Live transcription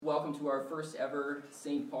welcome to our first ever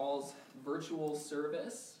St. Paul's virtual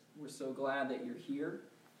service. We're so glad that you're here.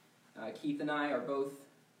 Keith and I are both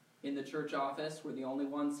in the church office. We're the only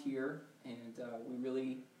ones here, and we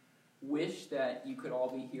really wish that you could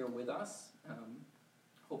all be here with us.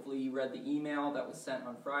 Hopefully you read the email that was sent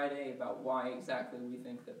on Friday about why exactly we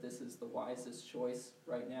think that this is the wisest choice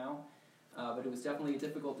right now. But it was definitely a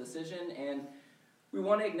difficult decision, and we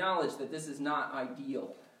want to acknowledge that this is not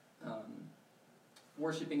ideal.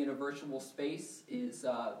 Worshipping in a virtual space is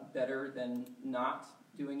better than not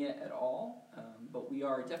doing it at all, but we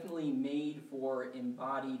are definitely made for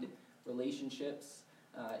embodied relationships.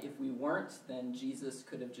 If we weren't, then Jesus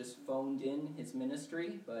could have just phoned in his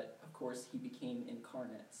ministry, but of course he became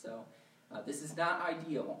incarnate. So this is not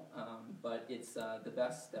ideal, but it's the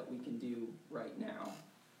best that we can do right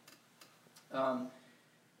now.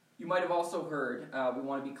 You might have also heard, we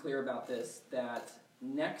want to be clear about this, that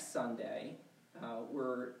next Sunday,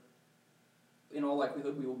 in all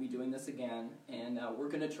likelihood, we will be doing this again, and we're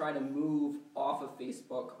going to try to move off of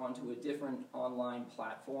Facebook onto a different online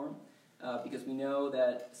platform, because we know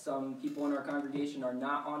that some people in our congregation are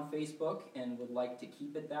not on Facebook and would like to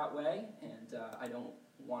keep it that way, and I don't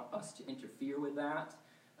want us to interfere with that.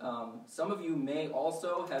 Some of you may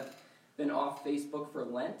also have been off Facebook for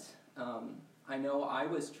Lent. I know I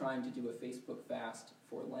was trying to do a Facebook fast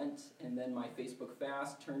for Lent, and then my Facebook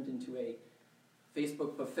fast turned into a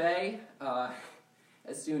Facebook buffet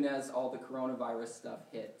as soon as all the coronavirus stuff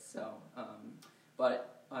hit. So,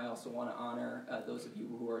 but I also want to honor those of you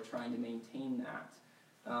who are trying to maintain that.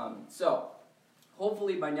 So,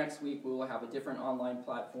 hopefully by next week we will have a different online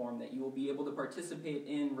platform that you will be able to participate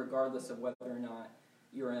in regardless of whether or not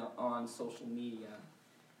you're on social media.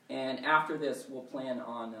 And after this, we'll plan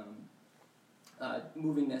on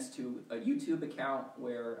moving this to a YouTube account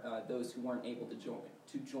where those who weren't able to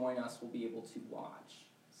join us will be able to watch.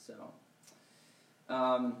 So,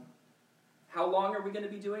 how long are we going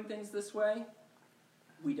to be doing things this way?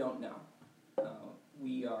 We don't know.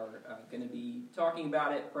 We are going to be talking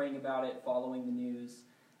about it, praying about it, following the news.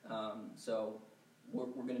 So we're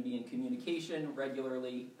going to be in communication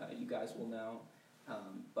regularly. You guys will know.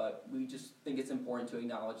 But we just think it's important to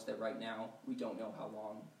acknowledge that right now we don't know how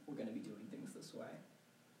long we're going to be doing things this way.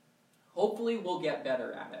 Hopefully we'll get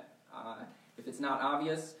better at it. If it's not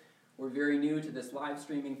obvious, we're very new to this live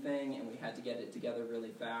streaming thing, and we had to get it together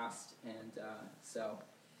really fast. And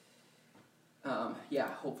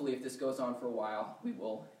hopefully if this goes on for a while, we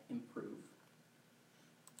will improve.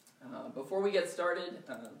 Before we get started,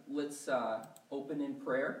 let's open in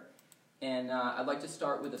prayer. And I'd like to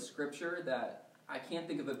start with a scripture that I can't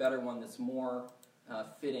think of a better one that's more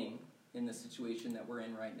fitting in the situation that we're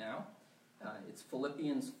in right now. It's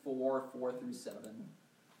Philippians 4:4-7.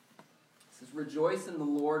 It says, "Rejoice in the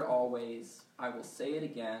Lord always. I will say it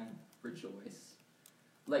again, rejoice.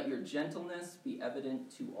 Let your gentleness be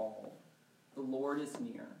evident to all. The Lord is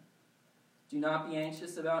near. Do not be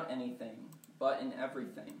anxious about anything, but in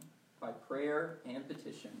everything, by prayer and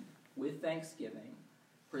petition, with thanksgiving,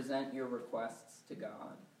 present your requests to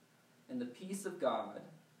God. And the peace of God,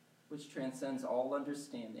 which transcends all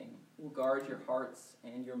understanding, will guard your hearts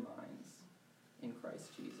and your minds in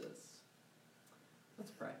Christ Jesus." Let's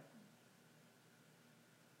pray.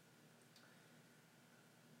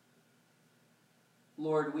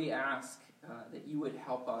 Lord, we ask that you would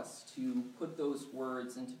help us to put those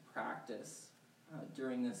words into practice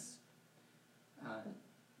during this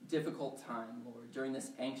difficult time, Lord, during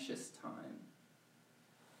this anxious time.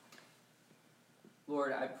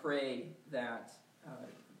 Lord, I pray that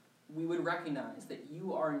we would recognize that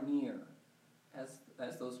you are near,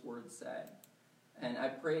 as those words say. And I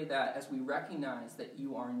pray that as we recognize that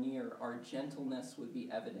you are near, our gentleness would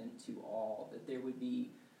be evident to all, that there would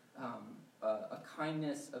be a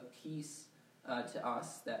kindness, a peace to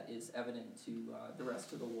us that is evident to the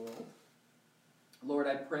rest of the world. Lord,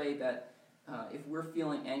 I pray that if we're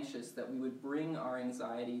feeling anxious, that we would bring our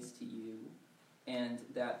anxieties to you, and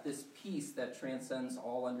that this peace that transcends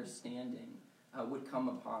all understanding would come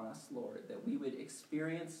upon us, Lord, that we would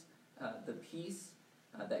experience the peace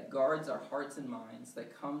that guards our hearts and minds,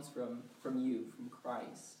 that comes from you, from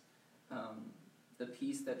Christ, the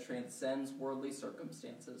peace that transcends worldly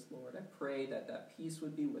circumstances, Lord. I pray that that peace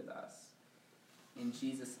would be with us. In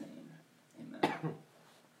Jesus' name, amen.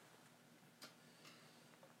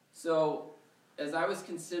 So, as I was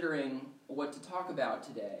considering what to talk about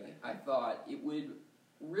today, I thought it would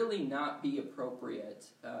really not be appropriate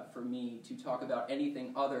for me to talk about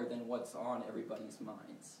anything other than what's on everybody's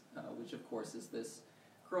minds, which of course is this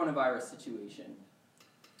coronavirus situation.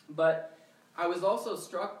 But I was also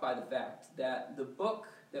struck by the fact that the book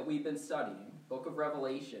that we've been studying, book of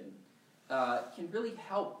Revelation, can really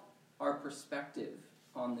help our perspective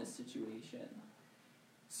on this situation.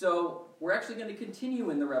 So we're actually going to continue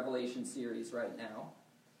in the Revelation series right now.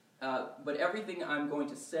 But everything I'm going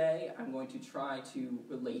to say, I'm going to try to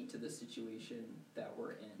relate to the situation that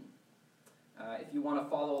we're in. If you want to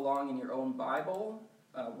follow along in your own Bible,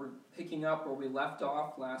 we're picking up where we left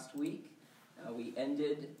off last week. We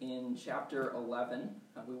ended in chapter 11.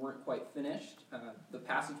 We weren't quite finished. The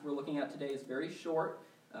passage we're looking at today is very short.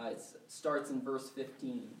 It starts in verse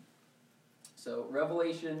 15. So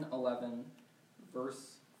Revelation 11,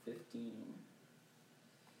 verse 15.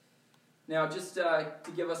 Now, just to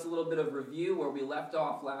give us a little bit of review where we left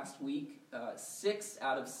off last week, 6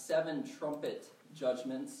 out of 7 trumpet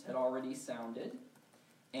judgments had already sounded.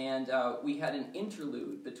 And we had an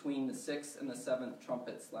interlude between the 6th and the 7th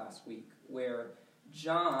trumpets last week, where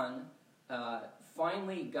John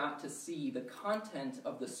finally got to see the content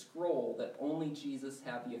of the scroll that only Jesus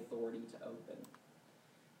had the authority to open.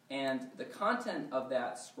 And the content of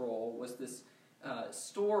that scroll was this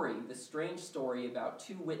story, this strange story about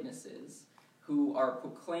 2 witnesses who are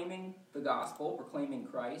proclaiming the gospel, proclaiming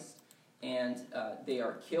Christ, and they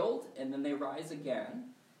are killed, and then they rise again,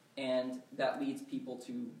 and that leads people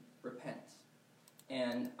to repent.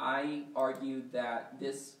 And I argued that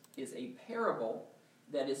this is a parable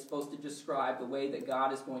that is supposed to describe the way that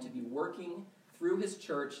God is going to be working through his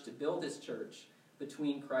church to build his church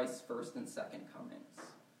between Christ's first and second comings.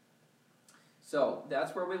 So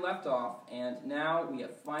that's where we left off, and now we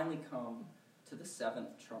have finally come to the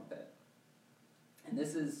 7th trumpet. And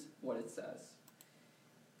this is what it says.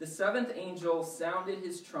 The 7th angel sounded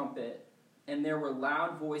his trumpet, and there were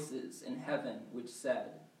loud voices in heaven which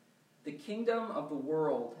said, "The kingdom of the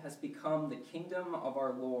world has become the kingdom of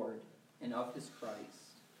our Lord and of his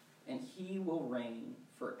Christ, and he will reign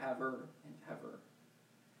forever and ever."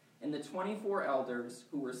 And the 24 elders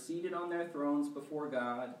who were seated on their thrones before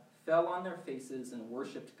God fell on their faces and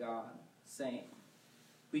worshipped God, saying,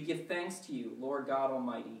 "We give thanks to you, Lord God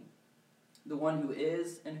Almighty, the one who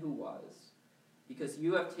is and who was, because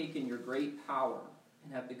you have taken your great power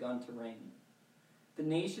and have begun to reign. The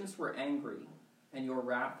nations were angry, and your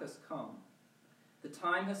wrath has come. The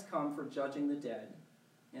time has come for judging the dead,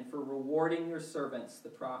 and for rewarding your servants, the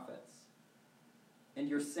prophets, and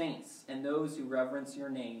your saints and those who reverence your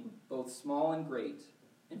name, both small and great,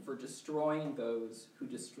 and for destroying those who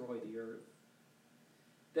destroy the earth."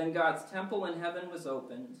 Then God's temple in heaven was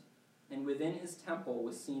opened, and within his temple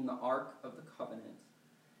was seen the Ark of the Covenant.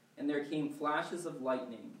 And there came flashes of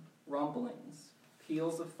lightning, rumblings,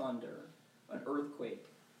 peals of thunder, an earthquake,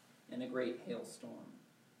 and a great hailstorm.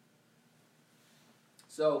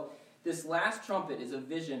 So, this last trumpet is a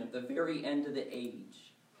vision of the very end of the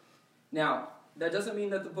age. Now, that doesn't mean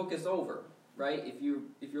that the book is over, right? If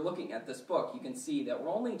you're looking at this book, you can see that we're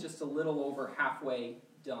only just a little over halfway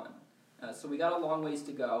done. So we got a long ways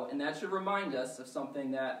to go, and that should remind us of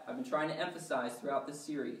something that I've been trying to emphasize throughout this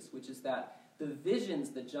series, which is that the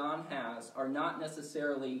visions that John has are not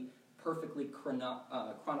necessarily perfectly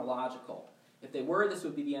chronological. If they were, this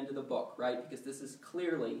would be the end of the book, right? Because this is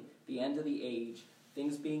clearly the end of the age,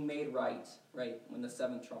 things being made right, when the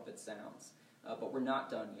 7th trumpet sounds. But we're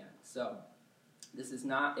not done yet. So this is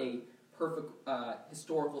not a perfect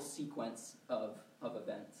historical sequence of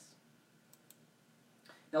events.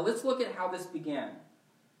 Now let's look at how this began.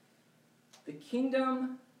 The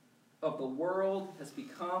kingdom of the world has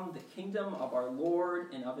become the kingdom of our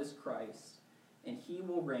Lord and of his Christ, and he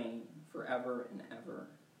will reign forever and ever.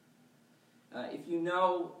 If you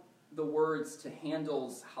know the words to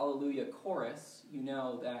Handel's Hallelujah chorus, you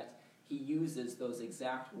know that he uses those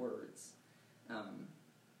exact words.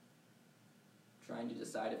 Trying to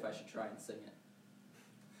decide if I should try and sing it.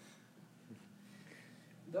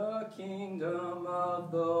 The kingdom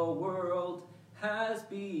of the world has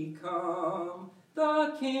become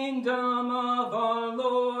the kingdom of our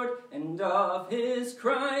Lord and of his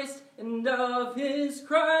Christ, and of his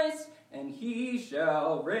Christ, and he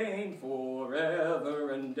shall reign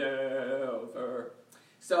forever and ever.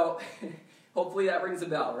 So, hopefully that rings a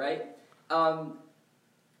bell, right?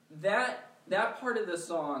 That part of the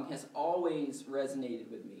song has always resonated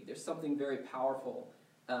with me. There's something very powerful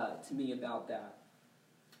to me about that.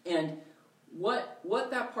 And what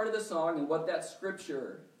that part of the song and what that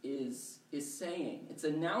scripture is saying, it's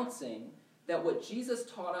announcing that what Jesus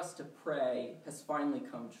taught us to pray has finally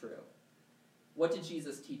come true. What did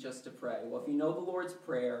Jesus teach us to pray? Well, if you know the Lord's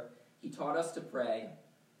Prayer, he taught us to pray,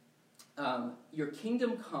 "Your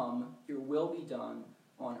kingdom come, your will be done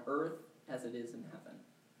on earth as it is in heaven."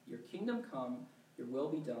 Your kingdom come, your will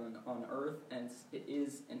be done on earth as it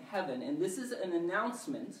is in heaven. And this is an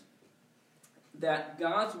announcement that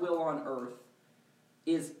God's will on earth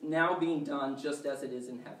is now being done just as it is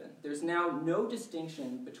in heaven. There's now no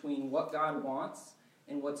distinction between what God wants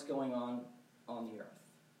and what's going on the earth,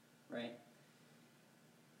 right?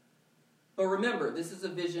 But remember, this is a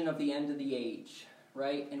vision of the end of the age,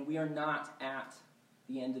 right? And we are not at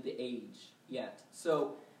the end of the age yet.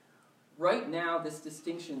 So right now, this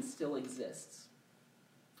distinction still exists.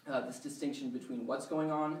 This distinction between what's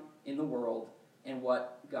going on in the world and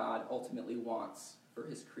what God ultimately wants for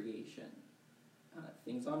his creation.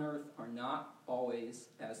 Things on earth are not always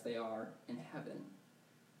as they are in heaven.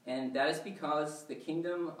 And that is because the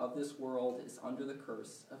kingdom of this world is under the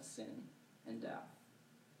curse of sin and death.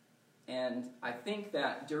 And I think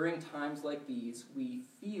that during times like these, we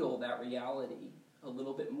feel that reality a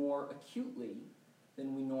little bit more acutely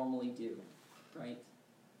than we normally do, right?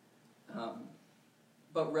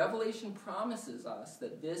 But Revelation promises us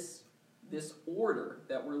that this order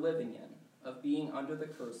that we're living in, of being under the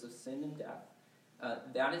curse of sin and death,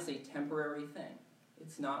 that is a temporary thing.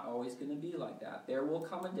 It's not always going to be like that. There will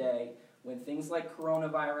come a day when things like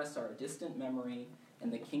coronavirus are a distant memory,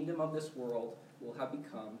 and the kingdom of this world will have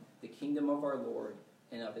become the kingdom of our Lord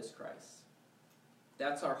and of his Christ.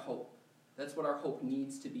 That's our hope. That's what our hope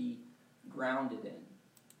needs to be grounded in.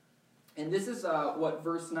 And this is what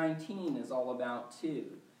verse 19 is all about too.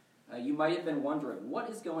 You might have been wondering, what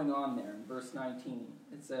is going on there in verse 19?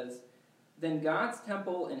 It says, "Then God's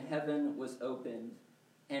temple in heaven was opened,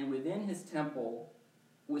 and within his temple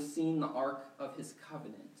was seen the ark of his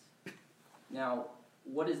covenant." Now,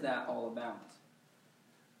 what is that all about?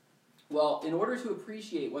 Well, in order to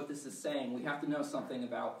appreciate what this is saying, we have to know something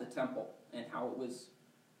about the temple and how it was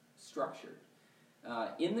structured.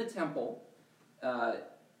 In the temple,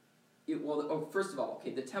 first of all,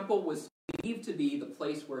 the temple was believed to be the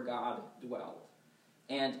place where God dwelled.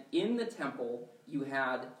 And in the temple, you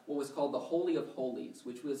had what was called the Holy of Holies,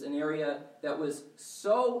 which was an area that was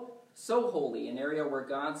so holy, an area where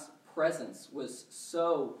God's presence was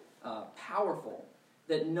so powerful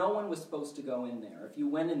that no one was supposed to go in there. If you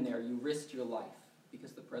went in there, you risked your life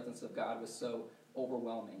because the presence of God was so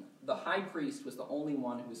overwhelming. The high priest was the only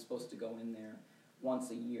one who was supposed to go in there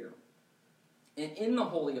once a year. And in the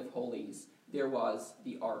Holy of Holies, there was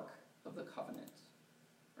the Ark of the Covenant,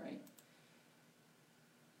 right?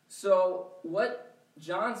 So what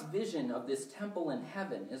John's vision of this temple in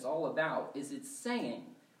heaven is all about is it's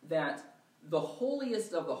saying that the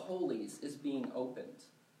holiest of the holies is being opened,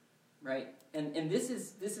 right? And this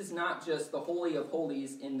is not just the Holy of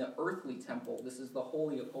Holies in the earthly temple. This is the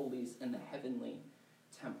Holy of Holies in the heavenly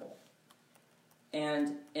temple.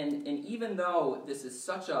 And even though this is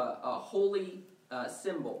such a holy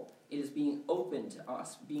symbol, it is being opened to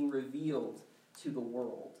us, being revealed to the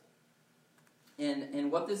world.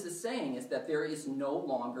 And what this is saying is that there is no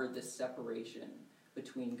longer this separation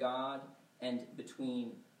between God and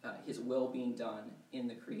between his will being done in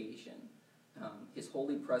the creation. His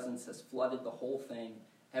holy presence has flooded the whole thing.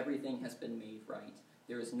 Everything has been made right.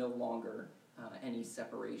 There is no longer any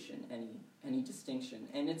separation, any distinction.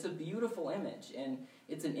 And it's a beautiful image, and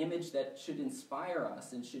it's an image that should inspire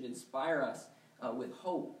us and should inspire us with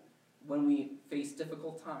hope when we face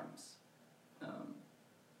difficult times.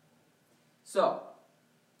 So,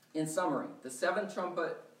 in summary, the seventh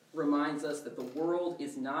trumpet reminds us that the world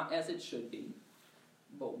is not as it should be,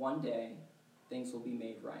 but one day things will be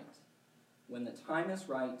made right. When the time is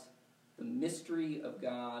right, the mystery of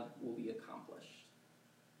God will be accomplished.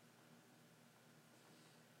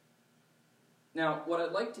 Now, what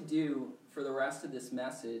I'd like to do for the rest of this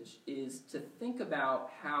message is to think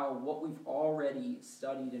about how what we've already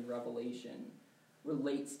studied in Revelation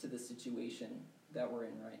relates to the situation that we're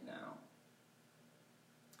in right now.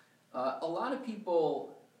 A lot of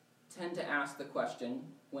people tend to ask the question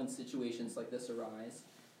when situations like this arise,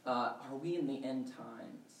 are we in the end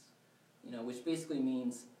times? Which basically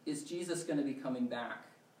means, is Jesus going to be coming back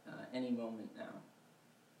any moment now?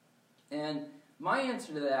 And my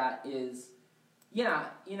answer to that is, yeah,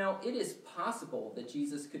 it is possible that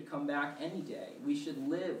Jesus could come back any day. We should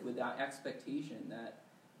live with that expectation that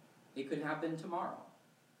it could happen tomorrow.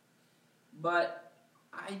 But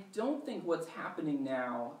I don't think what's happening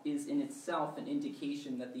now is in itself an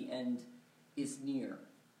indication that the end is near.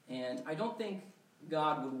 And I don't think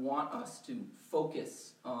God would want us to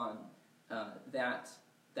focus on that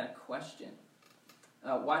question.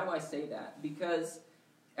 Why do I say that? Because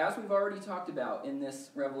as we've already talked about in this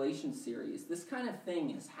Revelation series, this kind of thing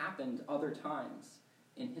has happened other times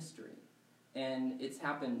in history. And it's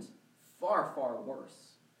happened far, far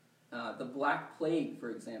worse. The Black Plague, for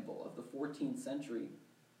example, of the 14th century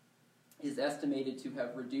is estimated to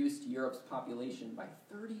have reduced Europe's population by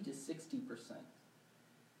 30 to 60%.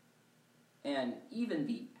 And even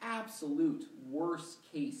the absolute worst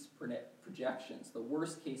case projections, the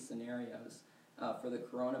worst case scenarios for the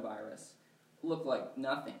coronavirus, look like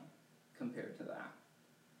nothing compared to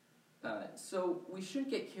that. So we shouldn't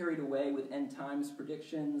get carried away with end times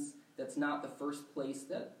predictions. That's not the first place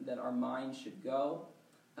that our mind should go.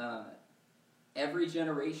 Every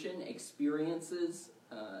generation experiences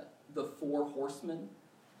the four horsemen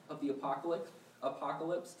of the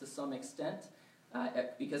apocalypse to some extent,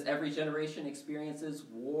 because every generation experiences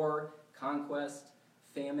war, conquest,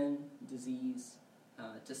 famine, disease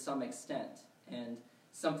to some extent. And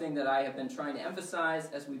something that I have been trying to emphasize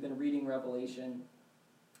as we've been reading Revelation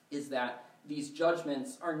is that these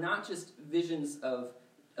judgments are not just visions of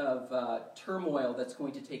turmoil that's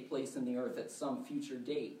going to take place in the earth at some future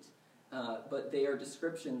date, but they are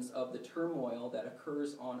descriptions of the turmoil that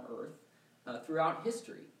occurs on earth throughout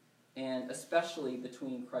history, and especially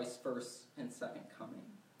between Christ's first and second coming.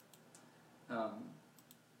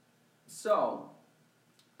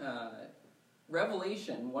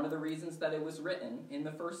 Revelation, one of the reasons that it was written in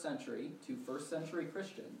the first century to first century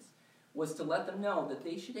Christians, was to let them know that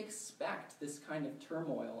they should expect this kind of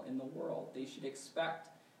turmoil in the world. They should expect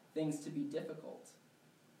things to be difficult.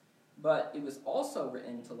 But it was also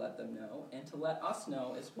written to let them know, and to let us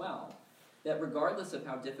know as well, that regardless of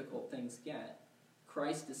how difficult things get,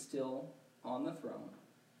 Christ is still on the throne,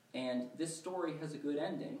 and this story has a good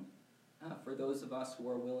ending for those of us who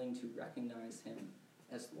are willing to recognize him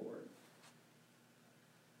as Lord.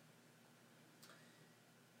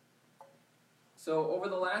 So over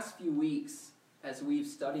the last few weeks, as we've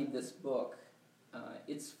studied this book,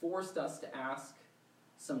 it's forced us to ask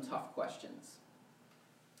some tough questions.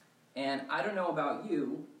 And I don't know about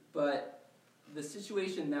you, but the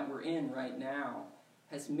situation that we're in right now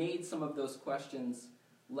has made some of those questions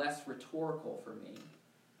less rhetorical for me.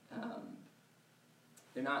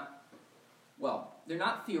 They're not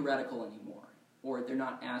theoretical anymore, or they're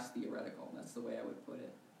not as theoretical. That's the way I would put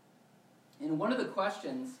it. And one of the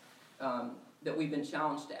questions that we've been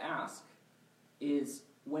challenged to ask is,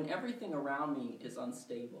 when everything around me is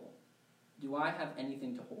unstable, do I have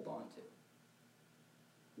anything to hold on to?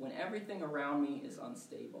 When everything around me is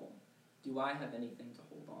unstable, do I have anything to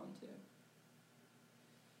hold on to?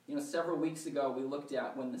 You know, several weeks ago we looked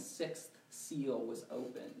at when the sixth seal was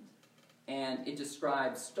opened, and it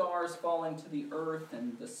describes stars falling to the earth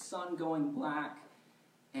and the sun going black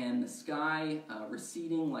and the sky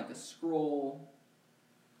receding like a scroll.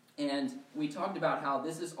 And we talked about how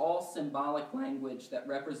this is all symbolic language that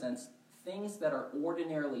represents things that are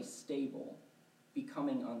ordinarily stable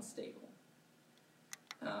becoming unstable.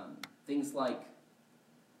 Things like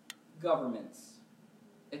governments,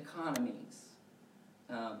 economies,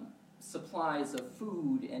 supplies of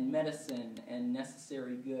food and medicine and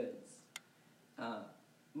necessary goods.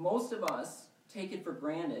 Most of us take it for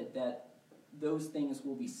granted that those things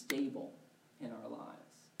will be stable in our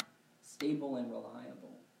lives, stable and reliable.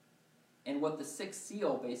 And what the sixth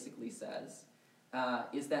seal basically says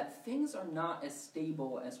is that things are not as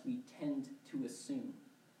stable as we tend to assume.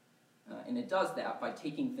 And it does that by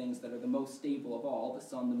taking things that are the most stable of all, the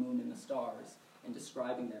sun, the moon, and the stars, and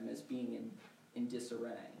describing them as being in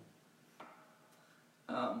disarray.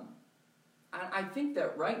 I think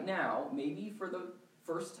that right now, maybe for the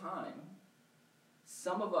first time,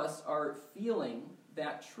 some of us are feeling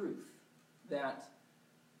that truth, that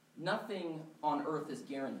nothing on earth is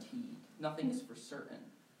guaranteed, nothing is for certain.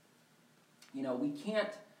 You know, we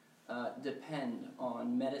can't depend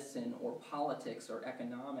on medicine or politics or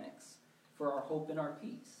economics for our hope and our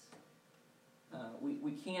peace.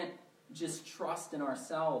 We can't just trust in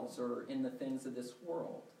ourselves or in the things of this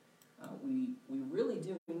world. We really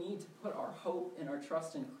do need to put our hope and our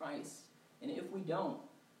trust in Christ. And if we don't,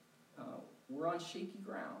 we're on shaky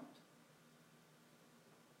ground.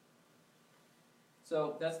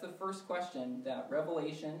 So that's the first question that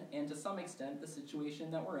Revelation, and to some extent the situation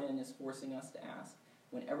that we're in, is forcing us to ask.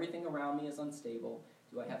 When everything around me is unstable,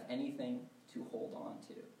 do I have anything to hold on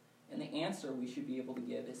to? And the answer we should be able to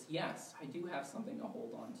give is yes, I do have something to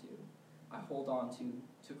hold on to. I hold on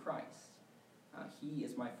to Christ. He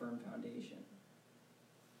is my firm foundation.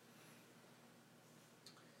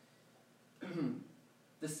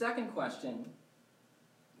 The second question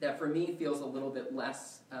that for me feels a little bit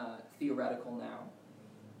less theoretical now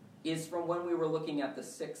is from when we were looking at the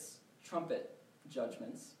 6 trumpet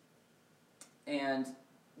judgments. And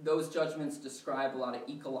those judgments describe a lot of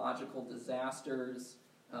ecological disasters,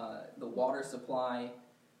 the water supply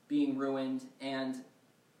being ruined, and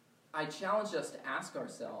I challenge us to ask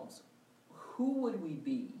ourselves, who would we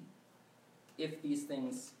be if these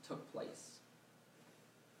things took place.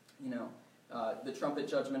 The trumpet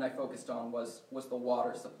judgment I focused on was the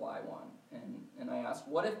water supply one. And I asked,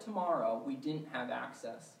 what if tomorrow we didn't have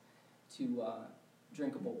access to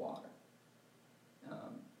drinkable water?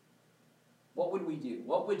 What would we do?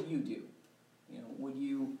 What would you do? Would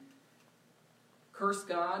you curse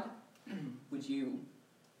God? Would you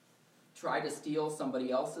try to steal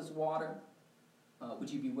somebody else's water? Would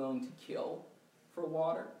you be willing to kill for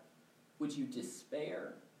water? Would you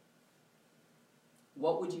despair?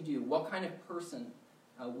 What would you do? What kind of person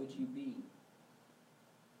would you be?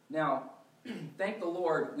 Now, thank the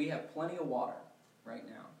Lord, we have plenty of water right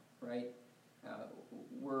now, right?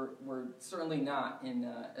 We're certainly not in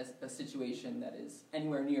a situation that is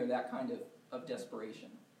anywhere near that kind of desperation.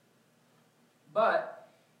 But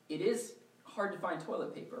it is hard to find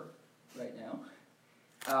toilet paper right now,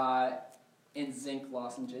 and zinc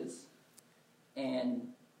lozenges, and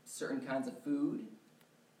certain kinds of food.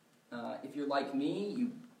 If you're like me,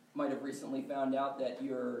 you might have recently found out that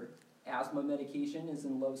your asthma medication is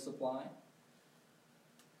in low supply.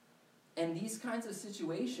 And these kinds of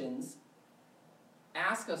situations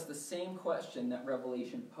ask us the same question that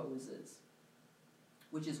Revelation poses,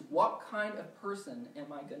 which is, what kind of person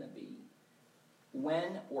am I going to be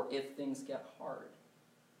when or if things get hard?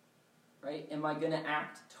 Right? Am I going to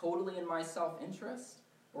act totally in my self-interest,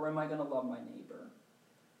 or am I going to love my neighbor?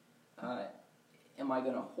 Am I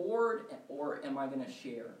going to hoard, or am I going to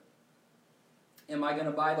share? Am I going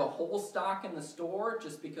to buy the whole stock in the store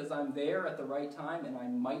just because I'm there at the right time and I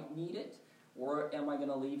might need it? Or am I going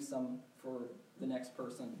to leave some for the next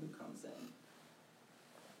person who comes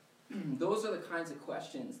in? Those are the kinds of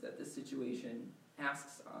questions that this situation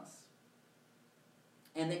asks us.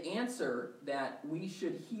 And the answer that we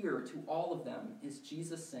should hear to all of them is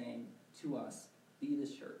Jesus saying to us, be the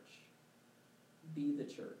church. Be the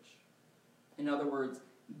church. In other words,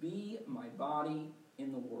 be my body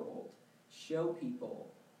in the world. Show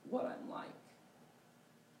people what I'm like.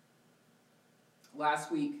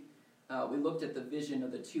 Last week, we looked at the vision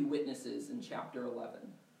of the two witnesses in chapter 11.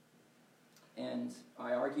 And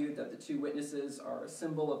I argued that the two witnesses are a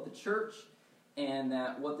symbol of the church, and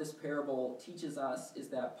that what this parable teaches us is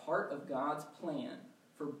that part of God's plan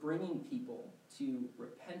for bringing people to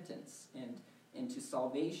repentance and to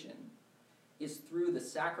salvation is through the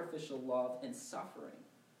sacrificial love and suffering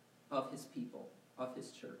of his people, of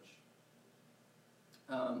his church.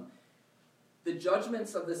 The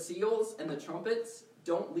judgments of the seals and the trumpets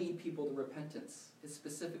don't lead people to repentance. It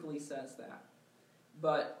specifically says that.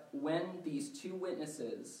 But when these two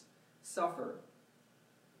witnesses suffer,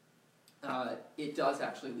 it does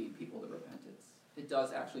actually lead people to repentance. It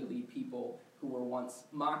does actually lead people who were once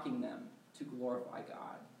mocking them to glorify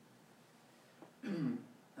God.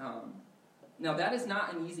 Now, that is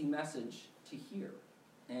not an easy message to hear.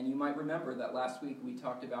 And you might remember that last week we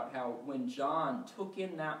talked about how when John took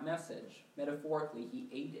in that message, metaphorically, he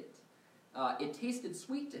ate it. It tasted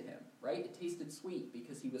sweet to him, right? It tasted sweet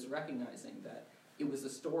because he was recognizing that it was a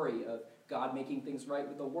story of God making things right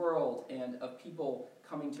with the world and of people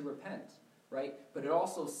coming to repent, right? But it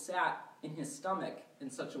also sat in his stomach in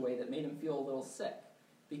such a way that made him feel a little sick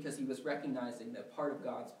because he was recognizing that part of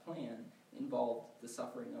God's plan involved the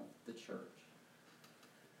suffering of the church.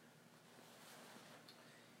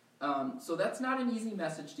 So that's not an easy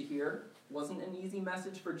message to hear. Wasn't an easy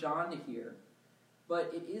message for John to hear.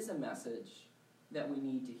 But it is a message that we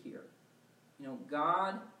need to hear.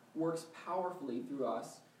 God works powerfully through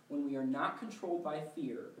us when we are not controlled by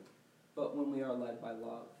fear, but when we are led by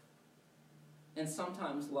love. And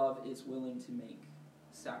sometimes love is willing to make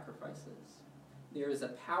sacrifices. There is a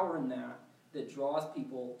power in that draws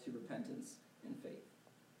people to repentance and faith.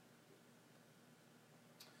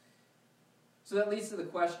 So that leads to the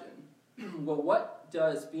question, well, what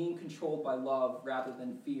does being controlled by love rather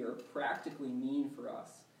than fear practically mean for us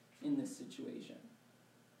in this situation?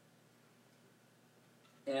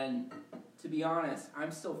 And to be honest,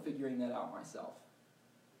 I'm still figuring that out myself.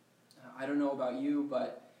 I don't know about you,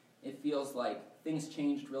 but it feels like things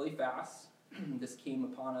changed really fast. This came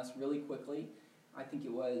upon us really quickly. I think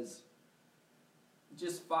it was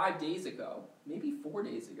just 5 days ago, maybe 4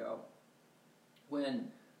 days ago, when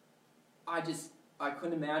I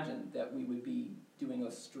couldn't imagine that we would be doing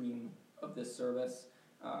a stream of this service.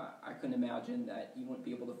 I couldn't imagine that you wouldn't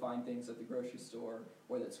be able to find things at the grocery store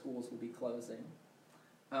or that schools would be closing.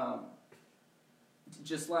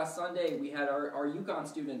 Just last Sunday, we had our Yukon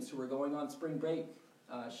students who were going on spring break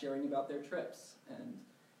sharing about their trips, and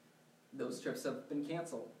those trips have been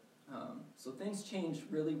canceled. So things changed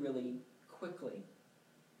really, really quickly.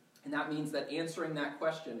 And that means that answering that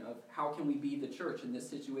question of how can we be the church in this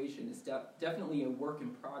situation is definitely a work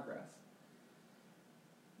in progress.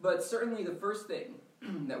 But certainly the first thing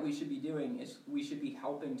that we should be doing is we should be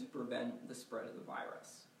helping to prevent the spread of the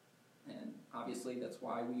virus. And obviously that's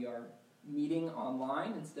why we are meeting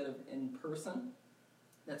online instead of in person.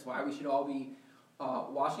 That's why we should all be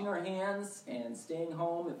washing our hands and staying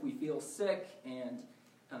home if we feel sick, and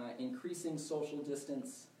increasing social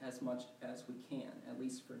distance as much as we can, at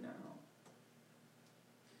least for now.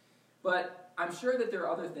 But I'm sure that there are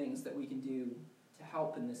other things that we can do to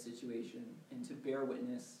help in this situation and to bear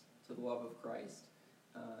witness to the love of Christ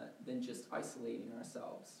than just isolating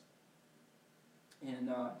ourselves.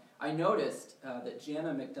 And I noticed that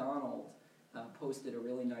Jana McDonald posted a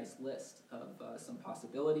really nice list of some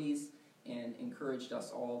possibilities and encouraged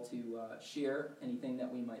us all to share anything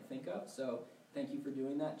that we might think of. So thank you for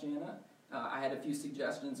doing that, Jana. I had a few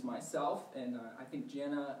suggestions myself, and I think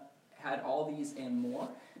Jana had all these and more.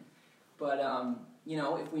 But,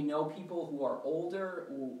 if we know people who are older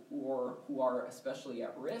or who are especially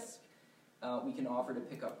at risk, we can offer to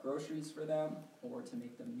pick up groceries for them or to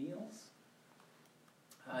make them meals.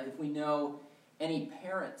 If we know any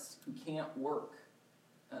parents who can't work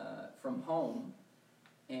from home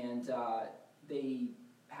and they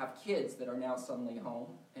have kids that are now suddenly home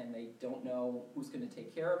and they don't know who's going to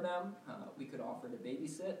take care of them, we could offer to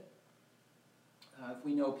babysit. If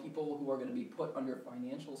we know people who are going to be put under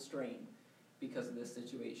financial strain because of this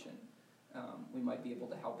situation, we might be able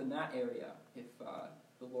to help in that area if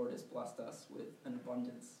the Lord has blessed us with an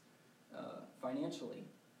abundance financially.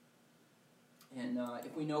 And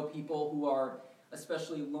if we know people who are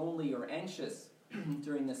especially lonely or anxious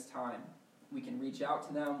during this time, we can reach out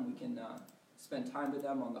to them. We can spend time with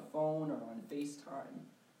them on the phone or on FaceTime.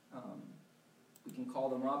 We can call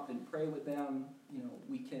them up and pray with them.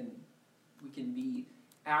 We can be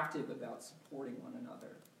active about supporting one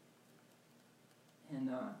another. And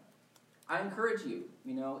I encourage you,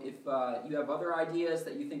 if you have other ideas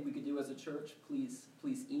that you think we could do as a church, please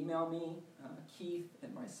email me, Keith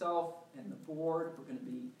and myself and the board. We're going to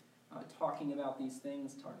be talking about these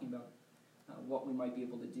things, talking about what we might be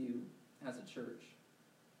able to do as a church.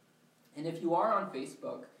 And if you are on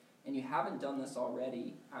Facebook and you haven't done this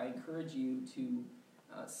already, I encourage you to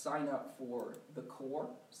sign up for The Core,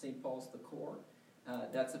 St. Paul's The Core.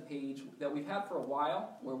 That's a page that we've had for a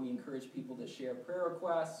while where we encourage people to share prayer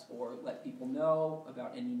requests or let people know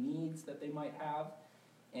about any needs that they might have.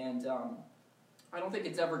 And I don't think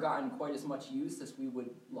it's ever gotten quite as much use as we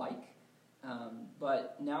would like,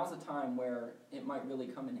 but now's a time where it might really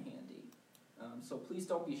come in handy. So please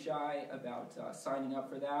don't be shy about signing up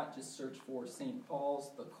for that. Just search for St.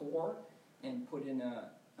 Paul's The Core and put in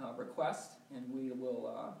a request, and we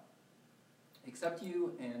will accept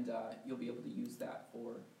you, and you'll be able to use that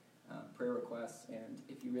for prayer requests. And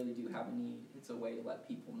if you really do have a need, it's a way to let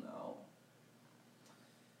people know.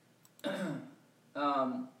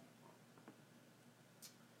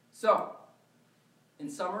 So, in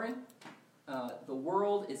summary, the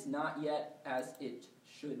world is not yet as it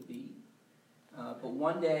should be. But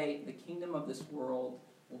one day, the kingdom of this world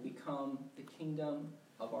will become the kingdom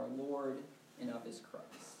of our Lord and of his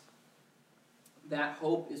Christ. That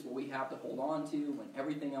hope is what we have to hold on to when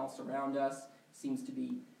everything else around us seems to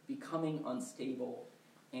be becoming unstable.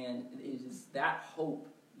 And it is that hope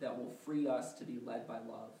that will free us to be led by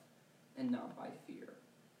love and not by fear.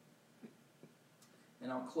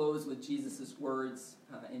 And I'll close with Jesus' words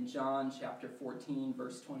in John chapter 14,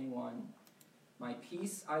 verse 21. My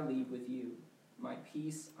peace I leave with you. My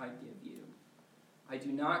peace I give you. I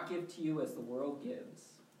do not give to you as the world gives.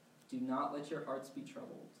 Do not let your hearts be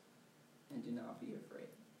troubled, and do not be afraid.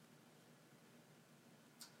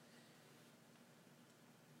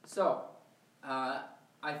 So,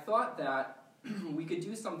 I thought that we could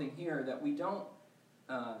do something here that we don't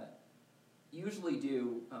usually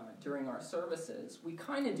do during our services. We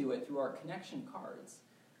kind of do it through our connection cards,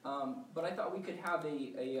 but I thought we could have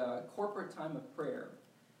a corporate time of prayer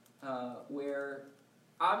where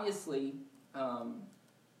obviously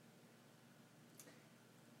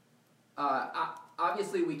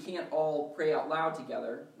obviously we can't all pray out loud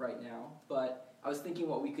together right now, but I was thinking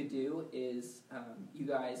what we could do is you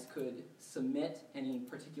guys could submit any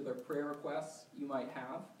particular prayer requests you might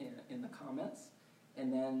have in the comments,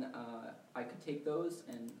 and then I could take those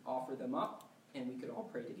and offer them up, and we could all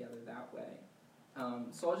pray together that way.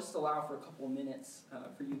 So I'll just allow for a couple minutes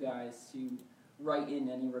for you guys to write in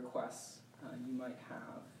any requests you might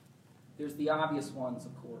have. There's the obvious ones,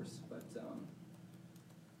 of course, but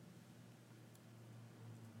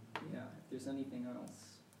yeah, if there's anything else.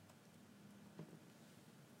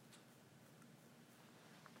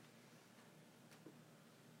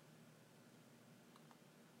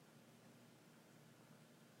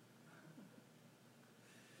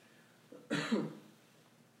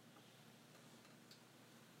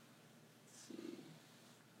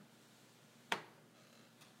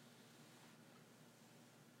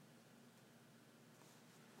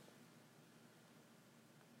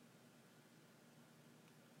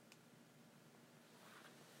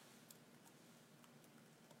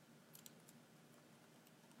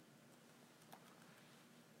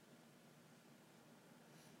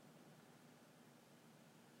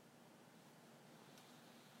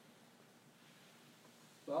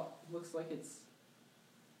 Well, it looks like it's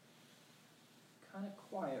kind of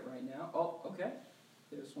quiet right now. Oh, okay.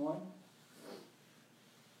 There's one.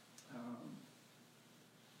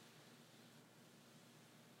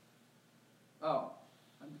 Oh,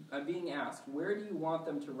 I'm being asked, where do you want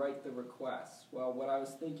them to write the requests? Well, what I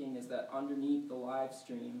was thinking is that underneath the live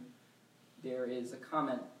stream, there is a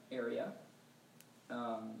comment area.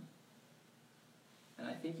 And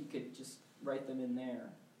I think you could just write them in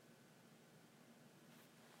there.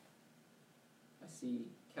 I see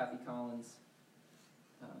Kathy Collins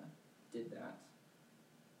did that.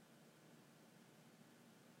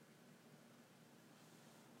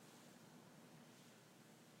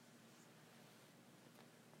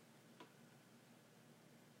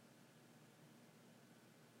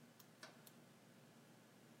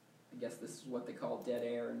 I guess this is what they call dead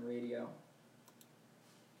air in radio.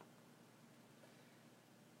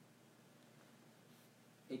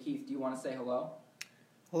 Hey Keith, do you want to say hello?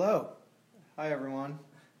 Hello. Hi everyone.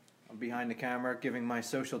 I'm behind the camera giving my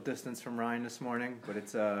social distance from Ryan this morning, but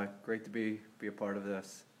it's great to be a part of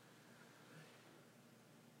this.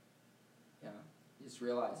 Yeah, you just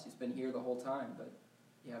realized he's been here the whole time, but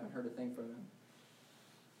you haven't heard a thing from him.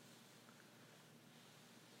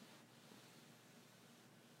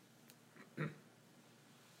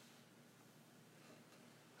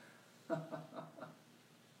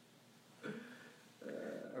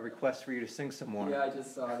 A request for you to sing some more. Yeah, I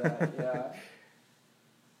just saw that, yeah.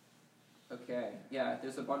 Okay, yeah,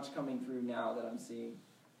 there's a bunch coming through now that I'm seeing.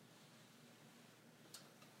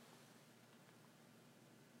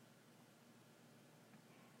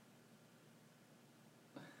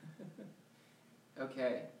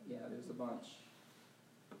 Okay, yeah, there's a bunch.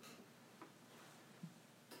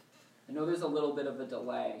 I know there's a little bit of a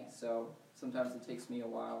delay, so sometimes it takes me a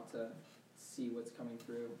while to see what's coming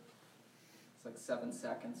through. It's like 7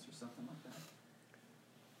 seconds or something like that.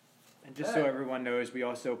 And just so everyone knows, we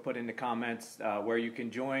also put in the comments where you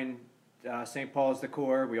can join St. Paul's the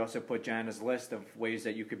Core. We also put Jana's list of ways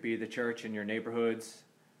that you could be the church in your neighborhoods.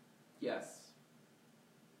 Yes.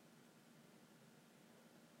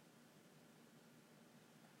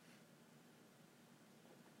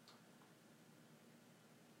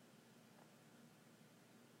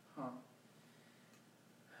 Huh.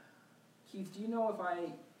 Keith, do you know if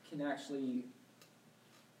I can actually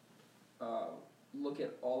look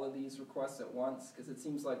at all of these requests at once? Because it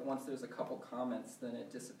seems like once there's a couple comments, then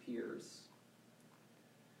it disappears.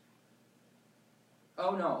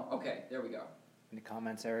 Oh no, okay, there we go. In the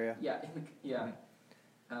comments area? Yeah, yeah.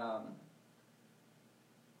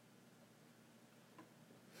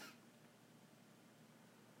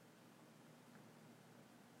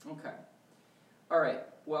 Okay. All right,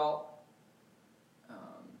 well,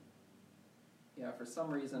 yeah, for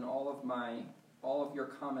some reason all of your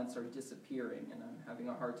comments are disappearing, and I'm having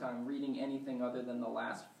a hard time reading anything other than the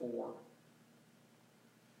last 4.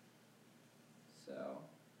 So.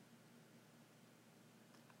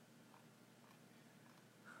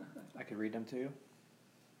 I could read them to you.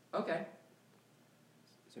 Okay.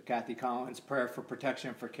 So Kathy Collins, prayer for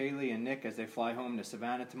protection for Kaylee and Nick as they fly home to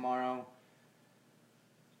Savannah tomorrow.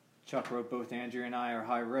 Chuck wrote, both Andrea and I are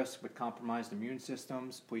high risk with compromised immune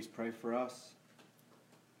systems. Please pray for us.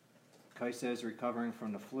 Kai says recovering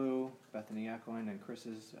from the flu. Bethany Eklund and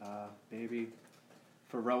Chris's baby.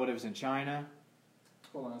 For relatives in China.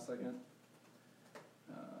 Hold on a second.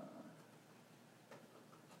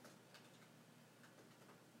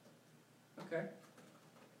 Okay.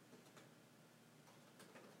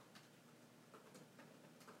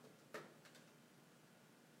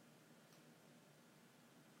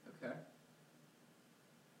 Okay.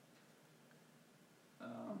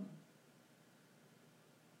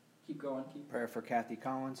 Keep going, keep. Prayer for Kathy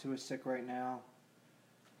Collins, who is sick right now.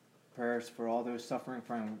 Prayers for all those suffering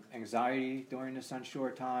from anxiety during this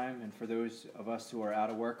unsure time, and for those of us who are out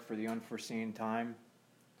of work for the unforeseen time.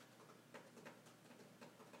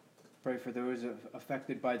 Pray for those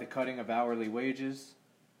affected by the cutting of hourly wages.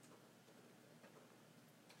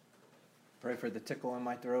 Pray for the tickle in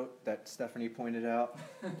my throat that Stephanie pointed out.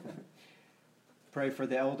 Pray for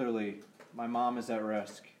the elderly. My mom is at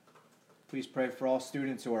risk. Please pray for all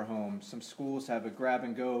students who are home. Some schools have a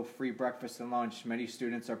grab-and-go, free breakfast and lunch. Many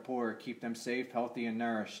students are poor. Keep them safe, healthy, and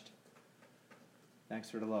nourished. Thanks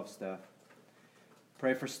for the love, Steph.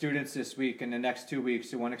 Pray for students this week and the next 2 weeks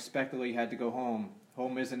who unexpectedly had to go home.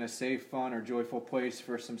 Home isn't a safe, fun, or joyful place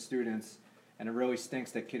for some students, and it really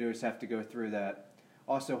stinks that kiddos have to go through that.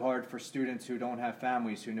 Also hard for students who don't have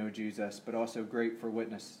families who know Jesus, but also great for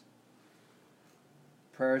witness.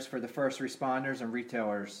 Prayers for the first responders and retail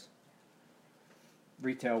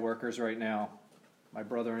workers right now. my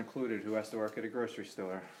brother included, who has to work at a grocery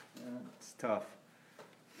store. Yeah. It's tough.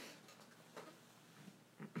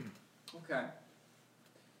 Okay.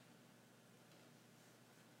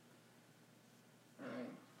 All right.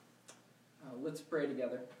 Let's pray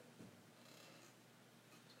together.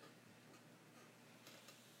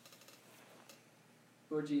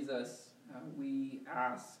 Lord Jesus, we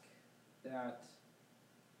ask that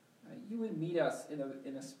you would meet us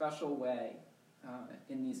in a special way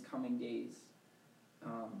in these coming days.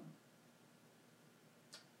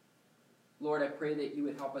 Lord, I pray that you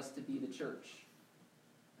would help us to be the church.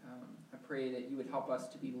 I pray that you would help us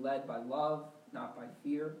to be led by love, not by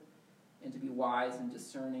fear, and to be wise and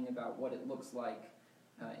discerning about what it looks like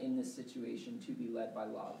in this situation to be led by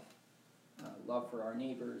love. Love for our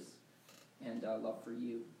neighbors and love for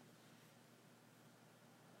you.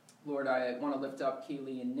 Lord, I want to lift up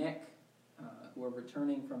Kaylee and Nick, who are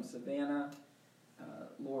returning from Savannah.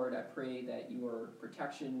 Lord, I pray that your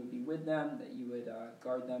protection would be with them, that you would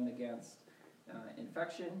guard them against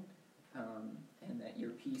infection, and that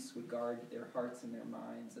your peace would guard their hearts and their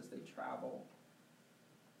minds as they travel.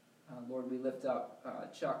 Lord, we lift up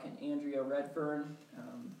Chuck and Andrea Redfern,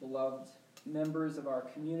 beloved members of our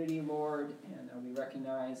community, Lord, and we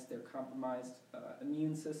recognize their compromised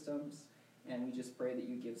immune systems, and we just pray that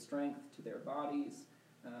you give strength to their bodies,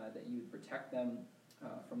 that you would protect them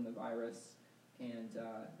from the virus, and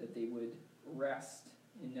that they would rest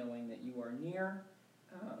in knowing that you are near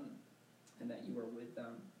and that you are with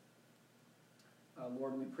them.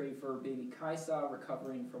 Lord, we pray for baby Kaisa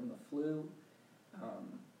recovering from the flu.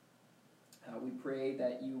 We pray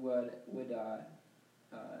that you would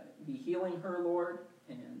be healing her, Lord,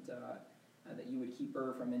 and that you would keep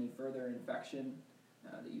her from any further infection,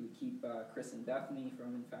 that you would keep Chris and Bethany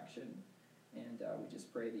from infection, and we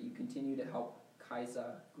just pray that you continue to help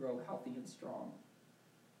Kaisa grow healthy and strong.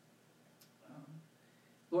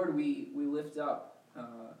 Lord, we lift up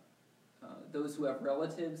those who have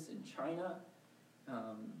relatives in China.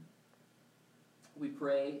 We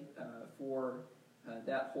pray for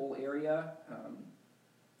that whole area,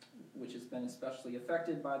 which has been especially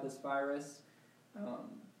affected by this virus.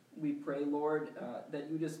 We pray, Lord, that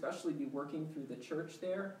you'd especially be working through the church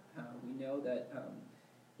there. We know that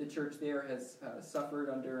the church there has suffered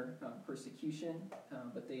under persecution,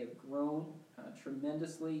 but they have grown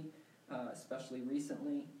tremendously, especially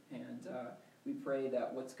recently. And we pray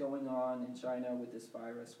that what's going on in China with this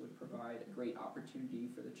virus would provide a great opportunity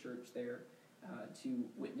for the church there to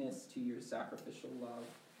witness to your sacrificial love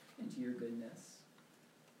and to your goodness.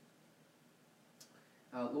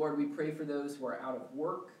 Lord, we pray for those who are out of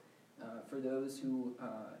work, for those who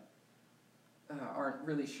aren't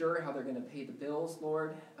really sure how they're going to pay the bills,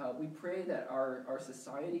 Lord. We pray that our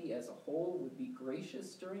society as a whole would be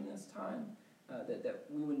gracious during this time, that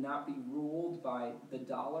we would not be ruled by the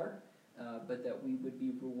dollar, but that we would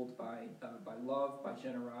be ruled by love, by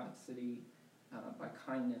generosity, by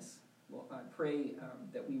kindness. Well, I pray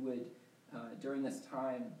that we would, during this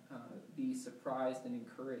time, be surprised and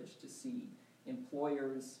encouraged to see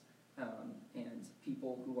employers and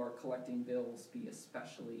people who are collecting bills be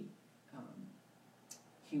especially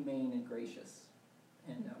humane and gracious.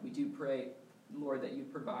 And we do pray, Lord, that you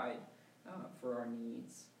provide for our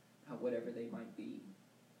needs, whatever they might be.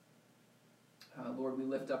 Lord, we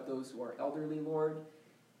lift up those who are elderly, Lord,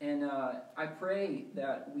 and I pray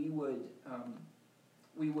that we would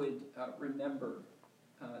remember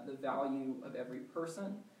the value of every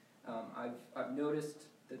person. I've noticed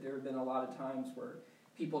that there have been a lot of times where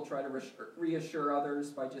people try to reassure others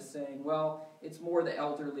by just saying, well, it's more the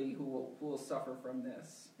elderly who will suffer from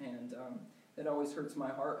this. And that always hurts my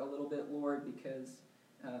heart a little bit, Lord, because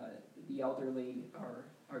the elderly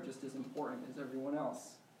are just as important as everyone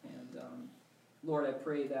else. And Lord, I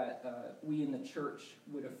pray that we in the church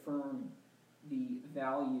would affirm the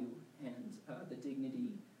value and the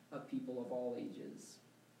dignity of people of all ages.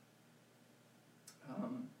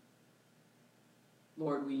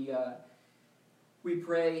 Lord, we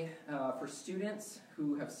pray for students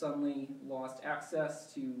who have suddenly lost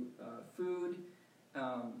access to food.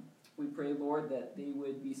 We pray, Lord, that they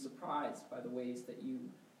would be surprised by the ways that you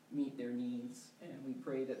meet their needs. And we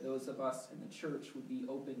pray that those of us in the church would be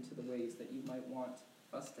open to the ways that you might want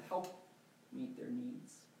us to help meet their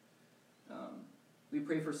needs. We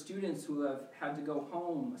pray for students who have had to go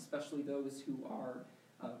home, especially those who are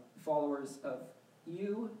followers of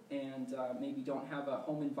you and maybe don't have a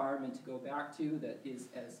home environment to go back to that is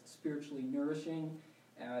as spiritually nourishing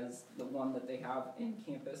as the one that they have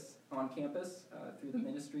on campus through the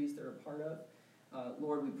ministries they're a part of.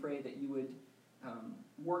 Lord, we pray that you would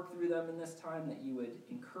work through them in this time, that you would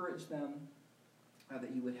encourage them,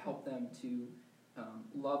 that you would help them to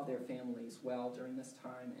love their families well during this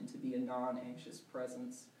time and to be a non-anxious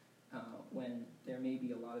presence when there may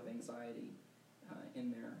be a lot of anxiety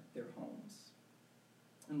in their homes.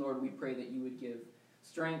 And Lord, we pray that you would give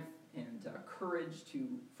strength and courage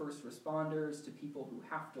to first responders, to people who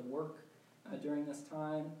have to work during this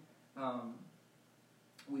time.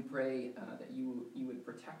 We pray that you would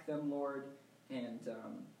protect them, Lord, and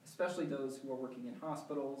especially those who are working in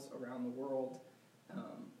hospitals around the world,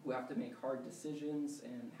 who have to make hard decisions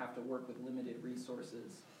and have to work with limited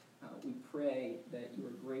resources. We pray that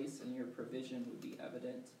your grace and your provision would be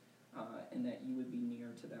evident and that you would be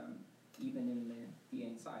near to them, even in the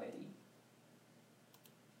anxiety.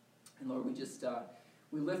 And Lord,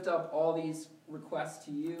 we lift up all these requests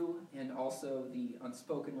to you and also the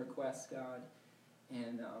unspoken requests, God.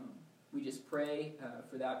 And we just pray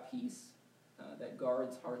for that peace that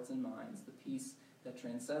guards hearts and minds, the peace that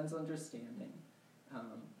transcends understanding.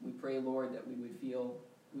 We pray, Lord, that we would feel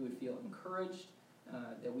encouraged,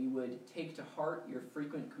 that we would take to heart your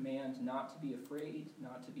frequent command not to be afraid,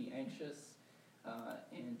 not to be anxious,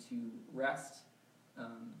 and to rest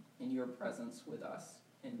in your presence with us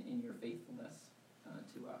and in your faithfulness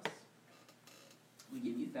to us. We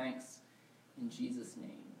give you thanks in Jesus'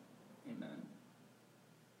 name. Amen.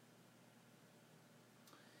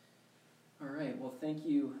 All right, well, thank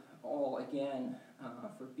you all again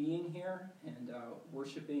for being here and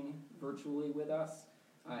worshiping virtually with us.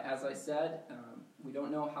 As I said, we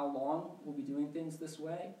don't know how long we'll be doing things this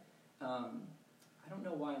way. I don't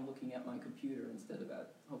know why I'm looking at my computer instead of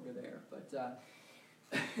over there, but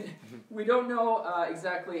we don't know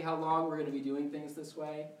exactly how long we're going to be doing things this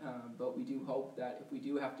way, but we do hope that if we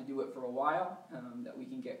do have to do it for a while, that we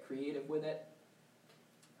can get creative with it.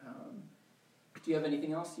 Do you have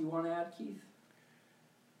anything else you want to add, Keith?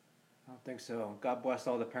 I don't think so. God bless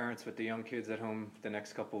all the parents with the young kids at home the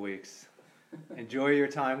next couple weeks. Enjoy your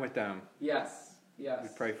time with them. Yes. We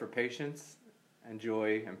pray for patience and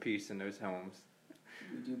joy and peace in those homes.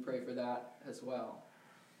 We do pray for that as well.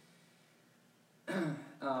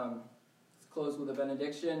 Let's close with a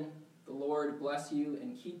benediction. The Lord bless you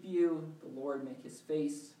and keep you. The Lord make his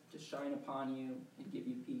face to shine upon you and give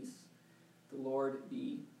you peace. The Lord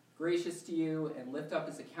be gracious to you and lift up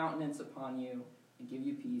his countenance upon you and give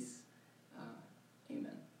you peace.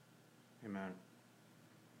 Amen. Amen.